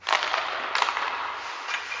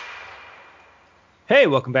Hey,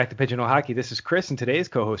 welcome back to Pigeonhole Hockey. This is Chris and today's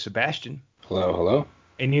co-host Sebastian. Hello, hello.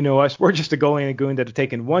 And you know us, we're just a goalie and a goon that have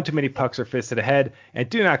taken one too many pucks or fists to the head and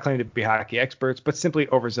do not claim to be hockey experts, but simply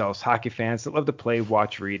overzealous hockey fans that love to play,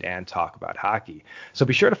 watch, read, and talk about hockey. So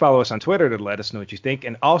be sure to follow us on Twitter to let us know what you think,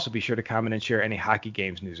 and also be sure to comment and share any hockey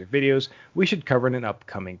games, news, or videos we should cover in an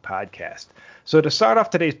upcoming podcast. So to start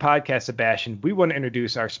off today's podcast, Sebastian, we want to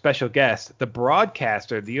introduce our special guest, the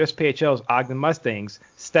broadcaster of the USPHL's Ogden Mustangs,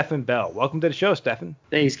 Stefan Bell. Welcome to the show, Stefan.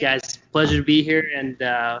 Thanks, guys. Pleasure to be here, and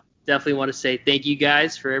definitely want to say thank you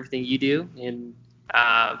guys for everything you do and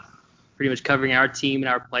pretty much covering our team and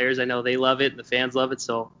our players. I know they love it and the fans love it,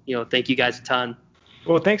 so thank you guys a ton.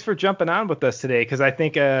 Well, thanks for jumping on with us today, because I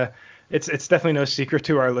think it's definitely no secret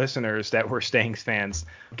to our listeners that we're Stangs fans.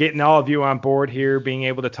 Getting all of you on board here, being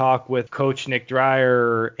able to talk with Coach Nick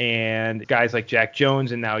Dreyer and guys like Jack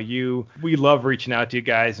Jones and now you, we love reaching out to you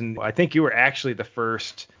guys, and I think you were actually the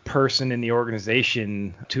first person in the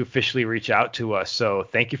organization to officially reach out to us, so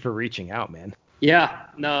thank you for reaching out, man. Yeah,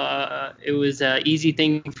 no, it was an easy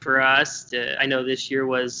thing for us. I know this year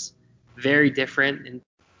was very different in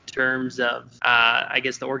terms of, I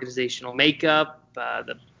guess, the organizational makeup,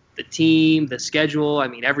 the team, the schedule. I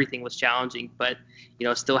mean, everything was challenging, but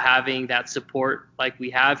still having that support like we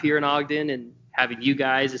have here in Ogden and having you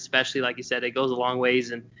guys, especially, like you said, it goes a long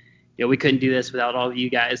ways, and we couldn't do this without all of you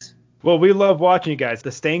guys. Well, we love watching you guys.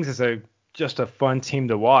 The Stangs is just a fun team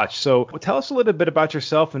to watch. So tell us a little bit about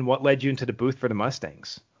yourself and what led you into the booth for the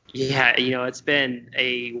Mustangs. Yeah, it's been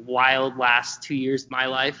a wild last 2 years of my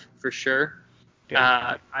life for sure.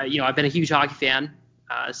 Yeah. I've been a huge hockey fan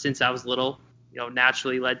since I was little.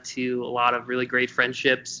 Naturally led to a lot of really great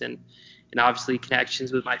friendships and obviously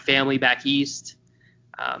connections with my family back east.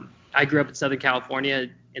 I grew up in Southern California,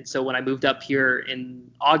 and so when I moved up here in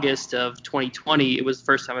August of 2020, it was the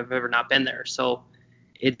first time I've ever not been there. So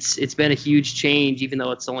it's been a huge change, even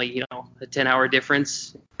though it's only a 10-hour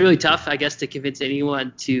difference. Really tough, I guess, to convince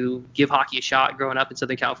anyone to give hockey a shot growing up in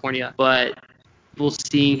Southern California. But people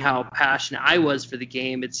seeing how passionate I was for the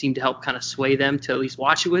game, it seemed to help kind of sway them to at least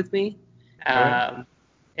watch it with me. Right.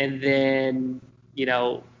 And then,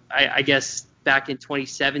 I guess back in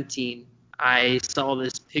 2017, I saw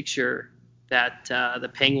this picture that the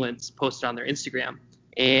Penguins posted on their Instagram.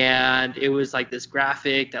 And it was like this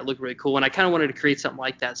graphic that looked really cool. And I kind of wanted to create something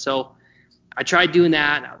like that. So I tried doing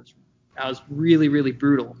that. And I was really, really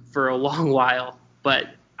brutal for a long while. But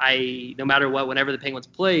no matter what, whenever the Penguins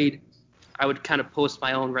played, I would kind of post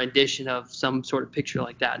my own rendition of some sort of picture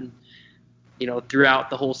like that. And throughout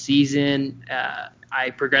the whole season, I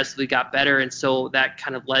progressively got better, and so that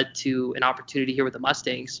kind of led to an opportunity here with the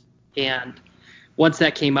Mustangs. And once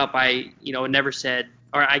that came up, I never said,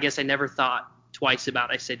 or I guess I never thought twice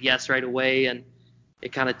about it. I said yes right away, and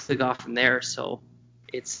it kind of took off from there. So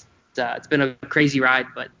it's been a crazy ride,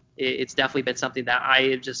 but it's definitely been something that I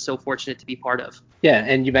am just so fortunate to be part of. Yeah,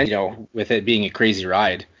 and you mentioned, with it being a crazy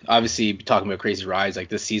ride, obviously talking about crazy rides like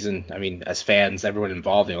this season, I mean, as fans, everyone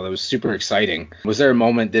involved, it was super exciting. Was there a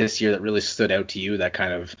moment this year that really stood out to you that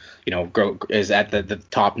kind of, is at the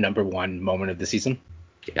top number one moment of the season?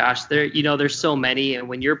 Gosh, there's so many, and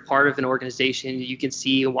when you're part of an organization, you can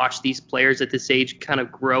see and watch these players at this age kind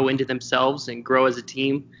of grow into themselves and grow as a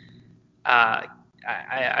team.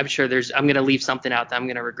 I'm sure I'm going to leave something out that I'm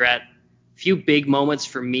going to regret. A few big moments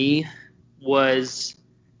for me was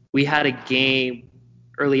we had a game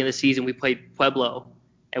early in the season. We played Pueblo,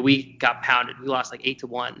 and we got pounded. We lost like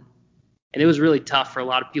 8-1. And it was really tough for a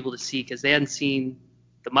lot of people to see because they hadn't seen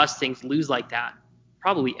the Mustangs lose like that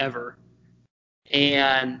probably ever.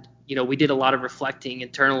 And, we did a lot of reflecting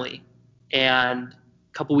internally. And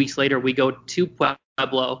a couple weeks later, we go to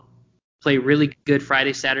Pueblo, play a really good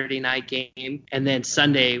Friday, Saturday night game. And then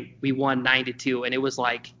Sunday, we won 9-2. And it was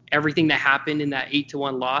like everything that happened in that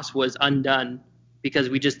 8-1 loss was undone because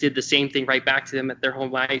we just did the same thing right back to them at their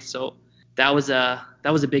home ice. So that was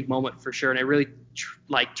a big moment for sure. And it really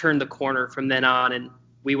turned the corner from then on. And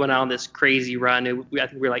we went on this crazy run. I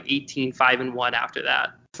think we were like 18-5-1 after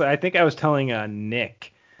that. So I think I was telling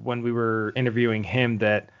Nick when we were interviewing him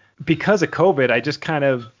that because of COVID, I just kind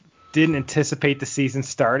of didn't anticipate the season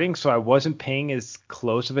starting, so I wasn't paying as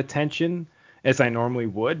close of attention as I normally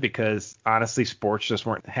would because honestly sports just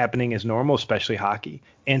weren't happening as normal, especially hockey.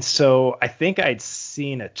 And so I think I'd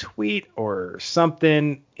seen a tweet or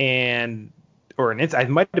something it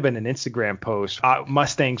might have been an Instagram post,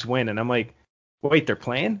 Mustangs win, and I'm like, wait, they're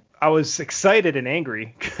playing? I was excited and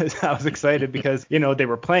angry because I was excited because, they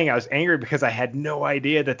were playing. I was angry because I had no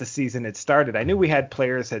idea that the season had started. I knew we had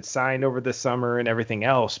players had signed over the summer and everything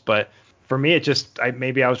else, but for me,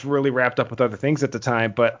 maybe I was really wrapped up with other things at the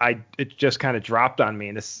time, but it just kind of dropped on me.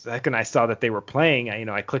 And the second I saw that they were playing,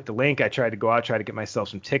 I clicked the link. I tried to go out, try to get myself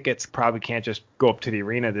some tickets. Probably can't just go up to the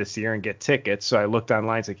arena this year and get tickets. So I looked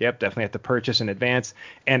online, it's like, yep, definitely have to purchase in advance.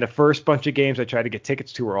 And the first bunch of games I tried to get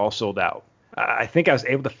tickets to were all sold out. I think I was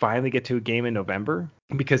able to finally get to a game in November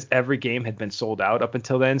because every game had been sold out up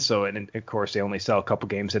until then. So, and of course, they only sell a couple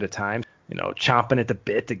games at a time. Chomping at the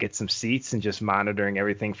bit to get some seats and just monitoring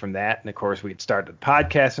everything from that. And of course, we had started the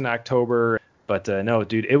podcast in October. But no,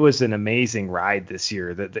 dude, it was an amazing ride this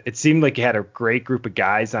year. It seemed like you had a great group of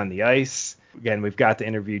guys on the ice. Again, we've got to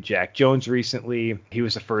interview Jack Jones recently. He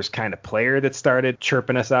was the first kind of player that started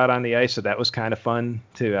chirping us out on the ice, so that was kind of fun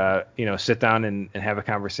to sit down and have a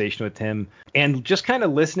conversation with him. And just kind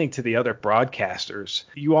of listening to the other broadcasters.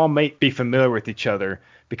 You all might be familiar with each other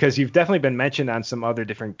because you've definitely been mentioned on some other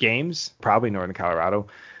different games, probably Northern Colorado.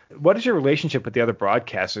 What is your relationship with the other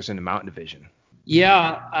broadcasters in the Mountain Division?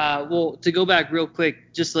 Yeah, well, to go back real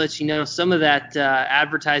quick, just to let you know, some of that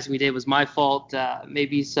advertising we did was my fault.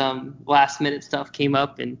 Maybe some last-minute stuff came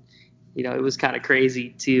up, and it was kind of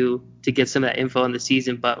crazy to get some of that info in the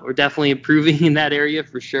season. But we're definitely improving in that area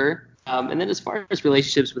for sure. And then as far as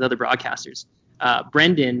relationships with other broadcasters,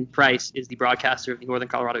 Brendan Price is the broadcaster of the Northern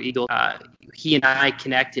Colorado Eagles. He and I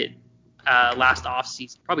connected last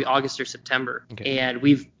offseason, probably August or September, okay. And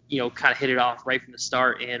we've kind of hit it off right from the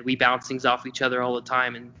start, and we bounce things off each other all the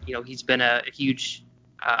time. And, he's been a huge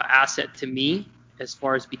asset to me as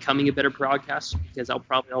far as becoming a better broadcaster, because I'll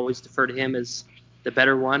probably always defer to him as the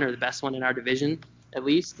better one or the best one in our division, at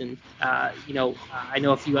least. And, I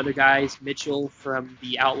know a few other guys, Mitchell from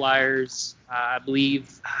the Outliers, I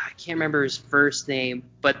believe, I can't remember his first name,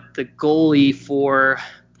 but the goalie for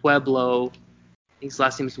Pueblo, I think his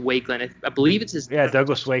last name is Wakeland. I believe it's his. Yeah,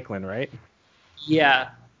 Douglas Wakeland, right? Yeah.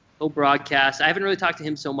 He'll broadcast. I haven't really talked to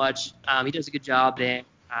him so much. He does a good job there.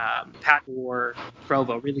 Pat Moore,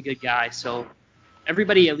 Provo, really good guy. So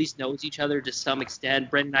everybody at least knows each other to some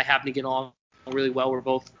extent. Brent and I happen to get along really well. We're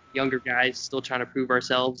both younger guys still trying to prove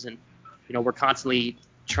ourselves. And, we're constantly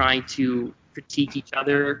trying to critique each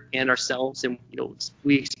other and ourselves. And,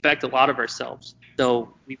 we expect a lot of ourselves.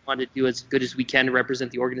 So we want to do as good as we can to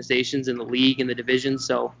represent the organizations in the league and the division.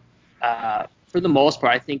 So, for the most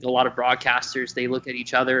part, I think a lot of broadcasters, they look at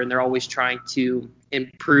each other and they're always trying to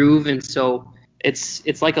improve. And so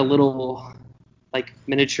it's like a little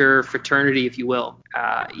miniature fraternity, if you will.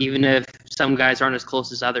 Even if some guys aren't as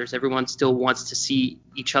close as others, everyone still wants to see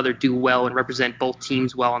each other do well and represent both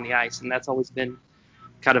teams well on the ice. And that's always been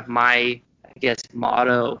kind of my,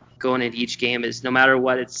 motto going into each game is no matter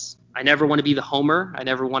what, I never want to be the homer. I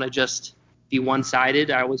never want to just be one-sided.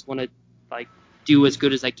 I always want to do as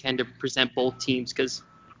good as I can to present both teams, because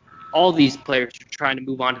all these players are trying to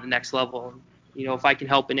move on to the next level. If I can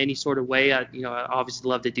help in any sort of way, I obviously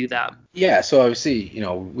love to do that. Yeah, so obviously,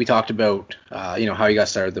 we talked about, how you got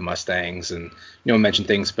started with the Mustangs, and, mentioned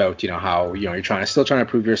things about, how, you're still trying to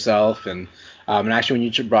prove yourself. And actually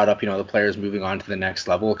when you brought up, the players moving on to the next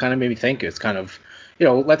level, it kind of made me think it's kind of,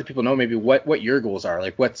 let the people know maybe what your goals are.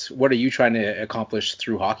 What are you trying to accomplish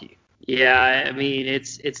through hockey? Yeah, I mean,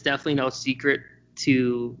 it's definitely no secret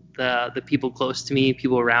to the people close to me,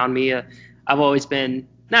 people around me. I've always been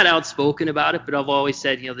not outspoken about it, but I've always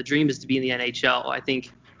said, the dream is to be in the NHL. I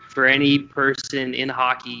think for any person in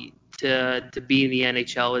hockey to be in the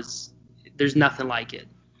NHL there's nothing like it.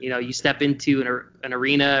 You step into an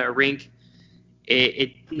arena, a rink,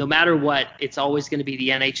 it no matter what, it's always going to be the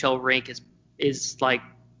NHL rink is like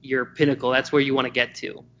your pinnacle. That's where you want to get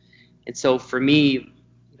to. And so for me,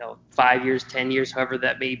 5 years, 10 years, however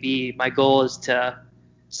that may be, my goal is to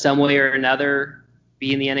some way or another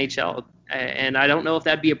be in the NHL. And I don't know if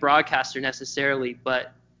that'd be a broadcaster necessarily,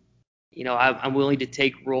 but, I'm willing to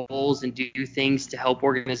take roles and do things to help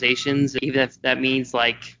organizations, even if that means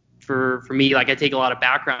for me, I take a lot of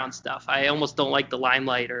background stuff. I almost don't like the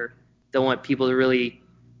limelight or don't want people to really,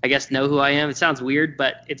 know who I am. It sounds weird,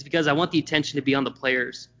 but it's because I want the attention to be on the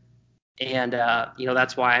players. And,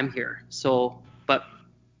 that's why I'm here. So, but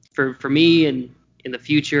for me and in the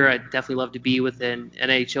future, I'd definitely love to be with an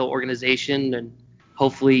NHL organization, and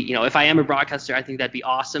hopefully, if I am a broadcaster, I think that'd be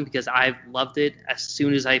awesome because I've loved it as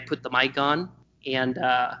soon as I put the mic on. And,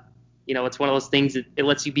 it's one of those things that it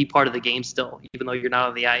lets you be part of the game still, even though you're not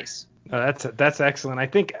on the ice. That's excellent. I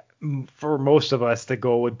think for most of us, the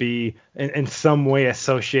goal would be in some way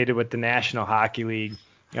associated with the National Hockey League.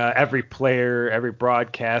 Every player, every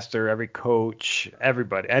broadcaster, every coach,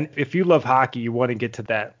 everybody. And if you love hockey, you want to get to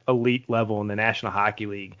that elite level, and the National Hockey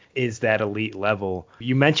League is that elite level.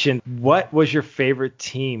 You mentioned, what was your favorite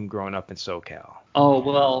team growing up in SoCal? Oh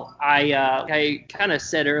well, I kind of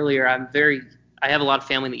said earlier, I have a lot of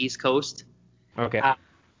family in the East Coast. Okay.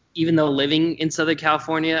 Even though living in Southern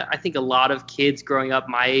California, I think a lot of kids growing up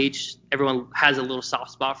my age, everyone has a little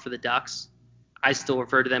soft spot for the Ducks. I still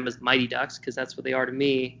refer to them as Mighty Ducks because that's what they are to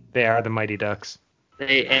me. They are the Mighty Ducks.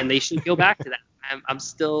 They should go back to that. I'm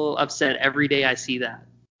still upset every day I see that.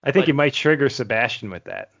 I think you might trigger Sebastian with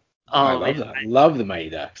that. I Oh love man, that. I love the Mighty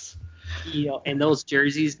Ducks. and those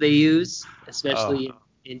jerseys they use, Oh, especially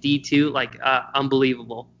in D2, like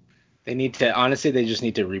unbelievable. They need to, honestly, they just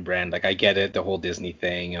need to rebrand. Like, I get it, the whole Disney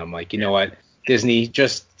thing. I'm like, you know what? Disney,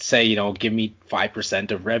 just say, give me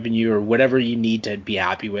 5% of revenue or whatever you need to be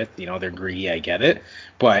happy with. They're greedy, I get it.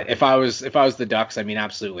 But if I was the Ducks, I mean,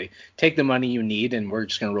 absolutely. Take the money you need and we're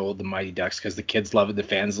just going to roll with the Mighty Ducks because the kids love it, the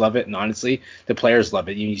fans love it, and honestly, the players love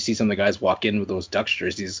it. You see some of the guys walk in with those Ducks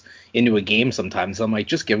jerseys into a game sometimes. I'm like,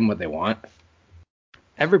 just give them what they want.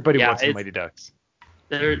 everybody wants the Mighty Ducks.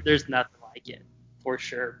 There's nothing like it for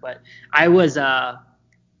sure. But I'm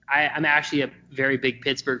actually a very big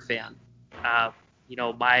Pittsburgh fan.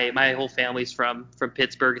 My whole family's from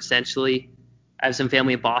Pittsburgh essentially. I have some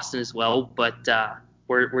family in Boston as well, but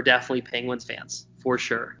we're definitely Penguins fans for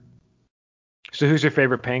sure. So who's your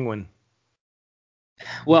favorite Penguin?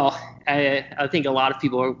 Well, I think a lot of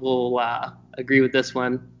people will agree with this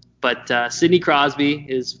one, but Sidney Crosby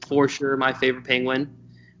is for sure my favorite Penguin.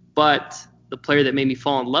 But the player that made me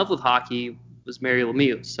fall in love with hockey was Mario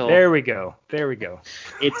Lemieux. So there we go.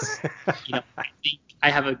 It's I think I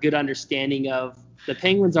have a good understanding of the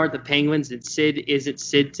Penguins aren't the Penguins, and Sid isn't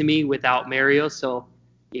Sid to me without Mario. So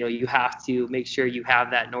you have to make sure you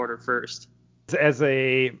have that in order first. As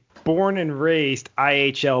a born and raised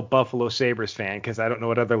IHL Buffalo Sabres fan, because I don't know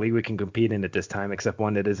what other league we can compete in at this time except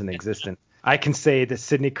one that isn't existent, I can say that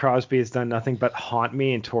Sidney Crosby has done nothing but haunt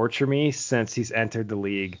me and torture me since he's entered the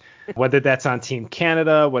league. Whether that's on Team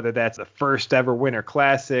Canada, whether that's the first ever Winter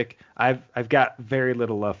Classic, I've got very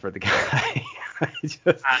little love for the guy.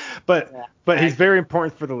 But he's very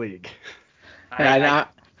important for the league.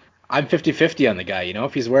 I'm 50-50 on the guy.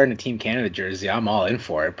 If he's wearing a Team Canada jersey, I'm all in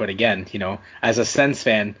for it. But again, as a Sens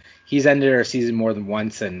fan, he's ended our season more than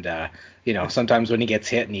once. And, sometimes when he gets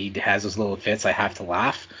hit and he has those little fits, I have to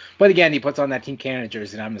laugh. But again, he puts on that Team Canada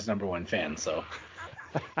jersey and I'm his number one fan. So,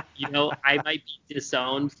 I might be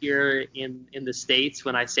disowned here in the States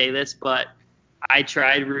when I say this, but I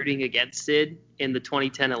tried rooting against Sid in the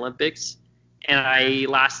 2010 Olympics. And I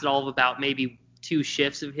lasted all of about maybe 2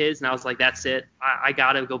 shifts of his, and I was like, that's it. I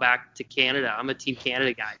got to go back to Canada. I'm a Team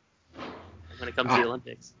Canada guy when it comes to the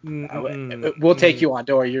Olympics. We'll take you on,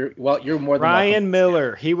 Dora. You're more than Ryan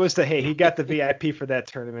Miller. He got the VIP for that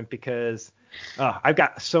tournament because I've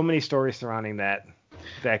got so many stories surrounding that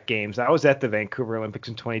games. I was at the Vancouver Olympics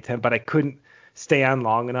in 2010, but I couldn't stay on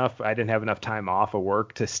long enough. I didn't have enough time off of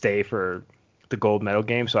work to stay for the gold medal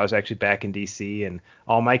game, so I was actually back in DC, and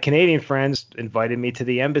all my Canadian friends invited me to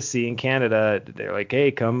the embassy in Canada. They're like, hey,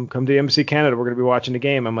 come to the embassy Canada, we're going to be watching the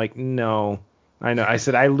game. I'm like, no. I know. I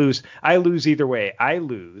said I lose either way. I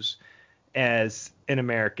lose as an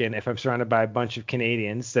American if I'm surrounded by a bunch of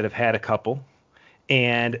Canadians that have had a couple,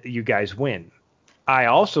 and you guys win. I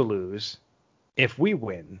also lose if we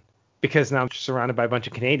win, because now I'm surrounded by a bunch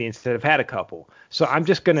of Canadians that have had a couple. So I'm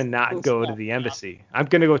just going to not go to the embassy. I'm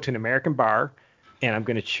going to go to an American bar, and I'm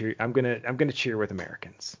going to cheer. I'm going to cheer with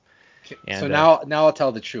Americans. And, so now I'll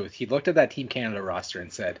tell the truth. He looked at that Team Canada roster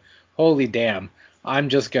and said, "Holy damn, I'm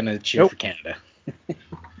just going to cheer for Canada."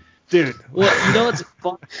 Dude. Well, it's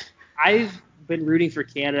fun. I've been rooting for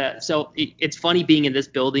Canada. So it's funny being in this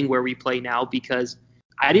building where we play now because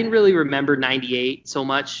I didn't really remember 98 so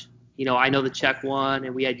much. I know the Czech one,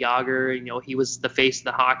 and we had Jágr. He was the face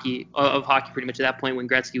of hockey pretty much at that point when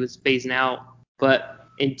Gretzky was phasing out. But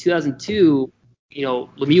in 2002,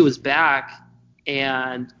 Lemieux was back,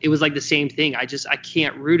 and it was like the same thing. I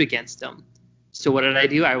can't root against him. So what did I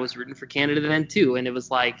do? I was rooting for Canada then too, and it was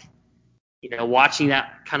like, watching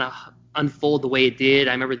that kind of unfold the way it did.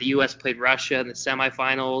 I remember the U.S. played Russia in the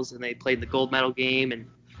semifinals, and they played the gold medal game, and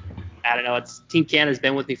I don't know. Team Canada's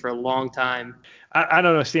been with me for a long time. I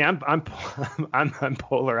don't know. See, I'm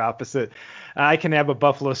polar opposite. I can have a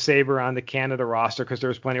Buffalo Sabre on the Canada roster because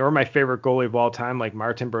there's plenty, or my favorite goalie of all time, like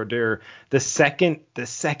Martin Brodeur. The second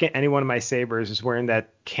any one of my Sabres is wearing that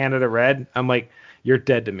Canada red, I'm like, you're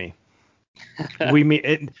dead to me. We mean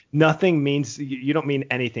it. Nothing means, you don't mean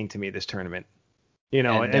anything to me this tournament.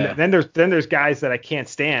 And then there's guys that I can't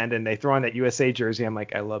stand, and they throw on that USA jersey. I'm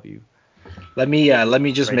like, I love you. Let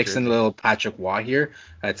me just mix in a little Patrick Waugh here.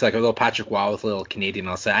 It's like a little Patrick Waugh with a little Canadian.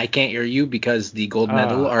 I'll say I can't hear you because the gold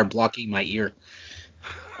medal are blocking my ear.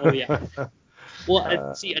 Oh yeah.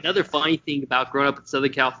 Well, see, another funny thing about growing up in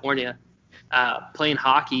Southern California, playing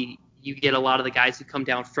hockey, you get a lot of the guys who come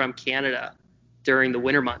down from Canada during the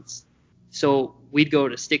winter months. So we'd go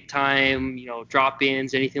to stick time,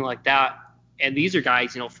 drop-ins, anything like that. And these are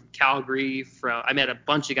guys, from Calgary, I met a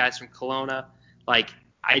bunch of guys from Kelowna. Like,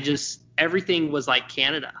 everything was like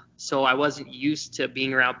Canada. So I wasn't used to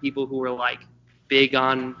being around people who were like big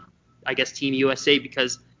on, I guess, Team USA,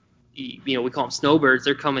 because, we call them snowbirds.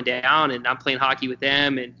 They're coming down and I'm playing hockey with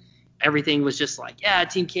them, and everything was just like, yeah,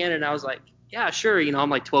 Team Canada. And I was like, yeah, sure. I'm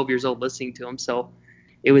like 12 years old listening to them. So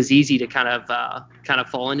it was easy to kind of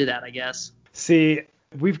fall into that, I guess. See,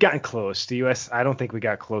 we've gotten close. The U.S., I don't think we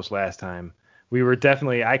got close last time. We were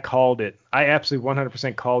definitely, I called it. I absolutely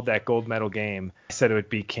 100% called that gold medal game. I said it would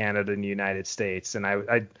be Canada and the United States, and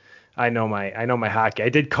I know my hockey. I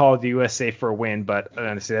did call the USA for a win, but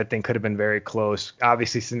honestly, that thing could have been very close.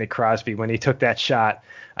 Obviously, Sidney Crosby, when he took that shot,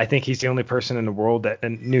 I think he's the only person in the world that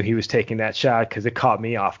knew he was taking that shot, because it caught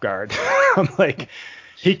me off guard. I'm like,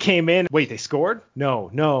 he came in. Wait, they scored? No.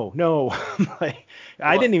 I'm like,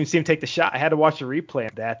 I didn't even see him take the shot. I had to watch the replay.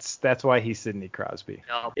 That's why he's Sidney Crosby.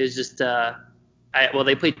 No, it was just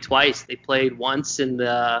they played twice. They played once in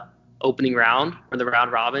the opening round or the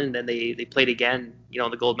round robin, and then they played again,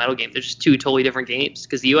 in the gold medal game. They're just two totally different games,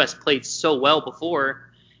 because the U.S. played so well before,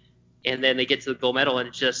 and then they get to the gold medal, and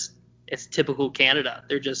it's typical Canada.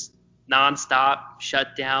 They're just nonstop,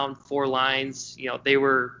 shut down, four lines. They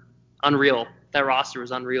were unreal. That roster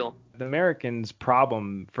was unreal. The Americans'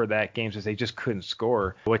 problem for that game is they just couldn't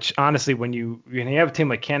score, which honestly, when you have a team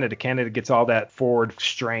like Canada gets all that forward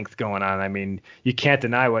strength going on. I mean, you can't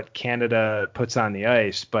deny what Canada puts on the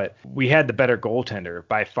ice, but we had the better goaltender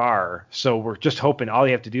by far. So we're just hoping all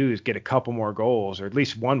you have to do is get a couple more goals, or at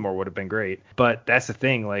least one more would have been great. But that's the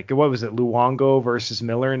thing. Like, what was it, Luongo versus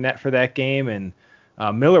Miller in net for that game? And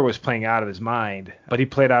Miller was playing out of his mind, but he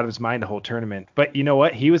played out of his mind the whole tournament. But you know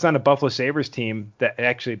what? He was on a Buffalo Sabres team that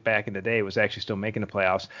actually back in the day was actually still making the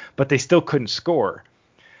playoffs, but they still couldn't score.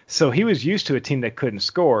 So he was used to a team that couldn't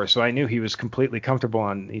score, so I knew he was completely comfortable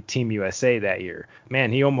on Team USA that year.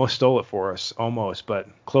 Man, he almost stole it for us, almost, but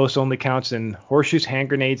close only counts in horseshoes, hand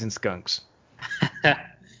grenades, and skunks.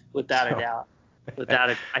 Without a doubt.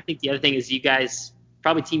 I think the other thing is you guys,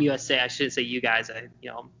 probably Team USA, I shouldn't say you guys,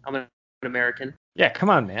 I'm an American. Yeah, come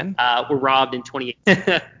on, man. Were robbed in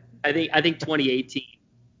 2018. I think 2018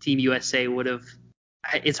 Team USA would have.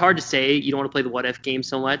 It's hard to say. You don't want to play the what if game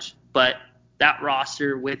so much, but that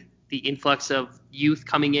roster with the influx of youth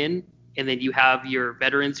coming in, and then you have your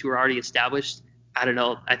veterans who are already established. I don't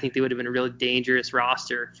know. I think they would have been a really dangerous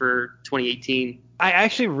roster for 2018. I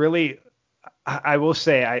actually I will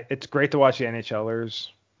say it's great to watch the NHLers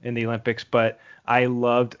in the Olympics, but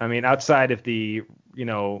outside of the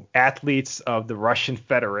athletes of the Russian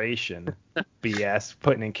Federation BS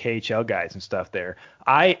putting in KHL guys and stuff there,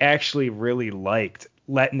 I actually really liked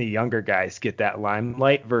letting the younger guys get that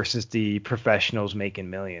limelight versus the professionals making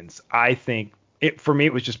millions. I think for me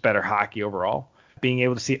it was just better hockey overall. Being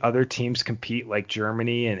able to see other teams compete like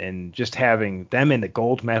Germany and just having them in the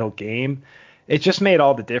gold medal game, it just made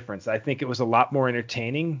all the difference. I think it was a lot more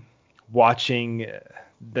entertaining watching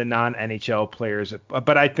the non-NHL players,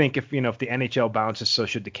 but I think if the NHL bounces, so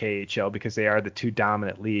should the KHL, because they are the two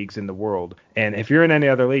dominant leagues in the world. And if you're in any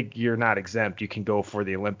other league, you're not exempt. You can go for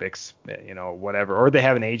the Olympics, whatever, or they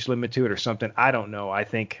have an age limit to it or something. I don't know. I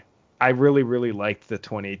think I really, really liked the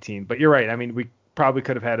 2018, but you're right. I mean, we probably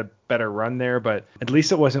could have had a better run there, but at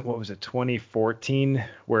least it wasn't, 2014,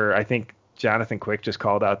 where I think Jonathan Quick just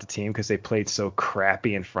called out the team because they played so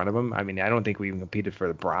crappy in front of him. I mean, I don't think we even competed for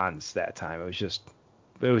the bronze that time.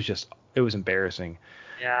 It was embarrassing.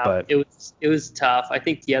 Yeah, but it was tough. I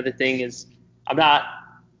think the other thing is I'm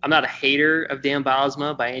not a hater of Dan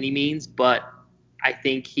Bylsma by any means, but I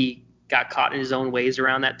think he got caught in his own ways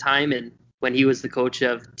around that time. And when he was the coach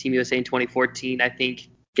of Team USA in 2014, I think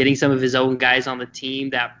getting some of his own guys on the team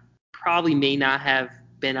that probably may not have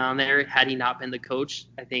been on there had he not been the coach,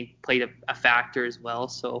 I think played a factor as well.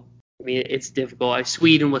 So, I mean, it's difficult.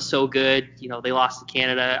 Sweden was so good. They lost to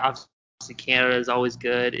Canada. Obviously, Canada is always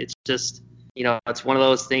good. It's just, it's one of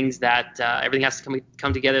those things that everything has to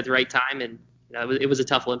come together at the right time. And it was a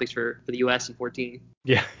tough Olympics for the U.S. in 2014.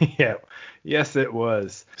 Yeah. Yes, it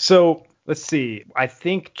was. So let's see. I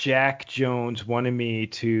think Jack Jones wanted me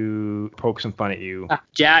to poke some fun at you.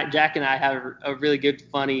 Jack and I have a really good,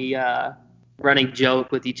 funny running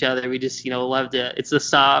joke with each other. We just, love to. It's the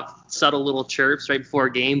soft, subtle little chirps right before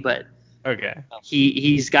a game, but okay.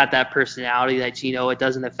 He's got that personality that it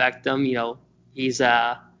doesn't affect him. He's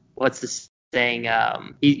what's the saying?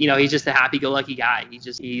 He's just a happy-go-lucky guy.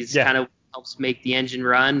 He's kind of helps make the engine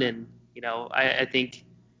run, and I think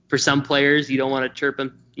for some players you don't want to chirp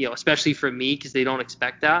them, especially from me because they don't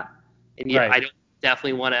expect that, and Right. I don't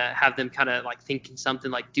definitely want to have them kind of like thinking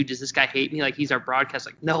something like, dude, does this guy hate me? Like he's our broadcast.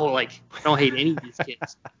 Like no, like I don't hate any of these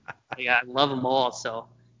kids. Like, I love them all. So,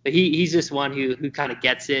 but he's just one who kind of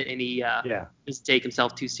gets it, and he doesn't take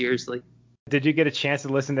himself too seriously. Did you get a chance to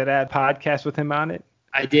listen to that podcast with him on it?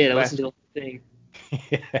 I did. I listened to the whole thing.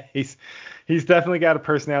 Yeah, he's definitely got a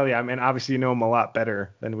personality. I mean, obviously you know him a lot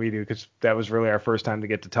better than we do because that was really our first time to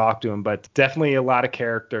get to talk to him. But definitely a lot of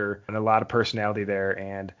character and a lot of personality there.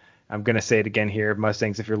 And I'm gonna say it again here,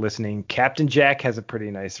 Mustangs, if you're listening, Captain Jack has a pretty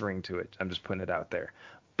nice ring to it. I'm just putting it out there.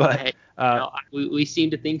 But we seem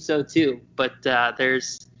to think so too. But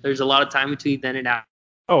there's a lot of time between then and now.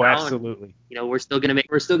 Oh, absolutely. And, we're still gonna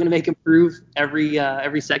make improve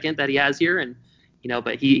every second that he has here, and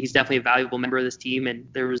but he's definitely a valuable member of this team, and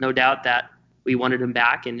there was no doubt that we wanted him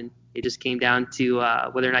back, and it just came down to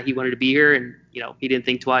whether or not he wanted to be here, and he didn't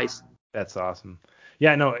think twice. That's awesome.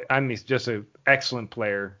 Yeah, no, I mean, he's just an excellent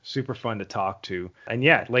player, super fun to talk to. And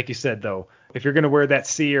yeah, like you said, though, if you're going to wear that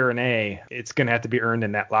C or an A, it's going to have to be earned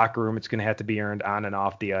in that locker room. It's going to have to be earned on and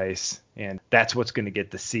off the ice. And that's what's going to get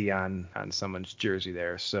the C on someone's jersey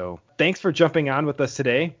there. So thanks for jumping on with us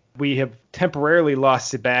today. We have temporarily lost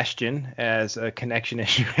Sebastian as a connection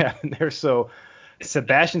issue happened there. So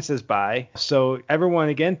Sebastian says bye. So everyone,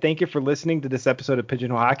 again, thank you for listening to this episode of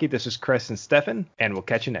Pigeonhole Hockey. This is Chris and Stefan, and we'll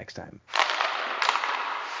catch you next time.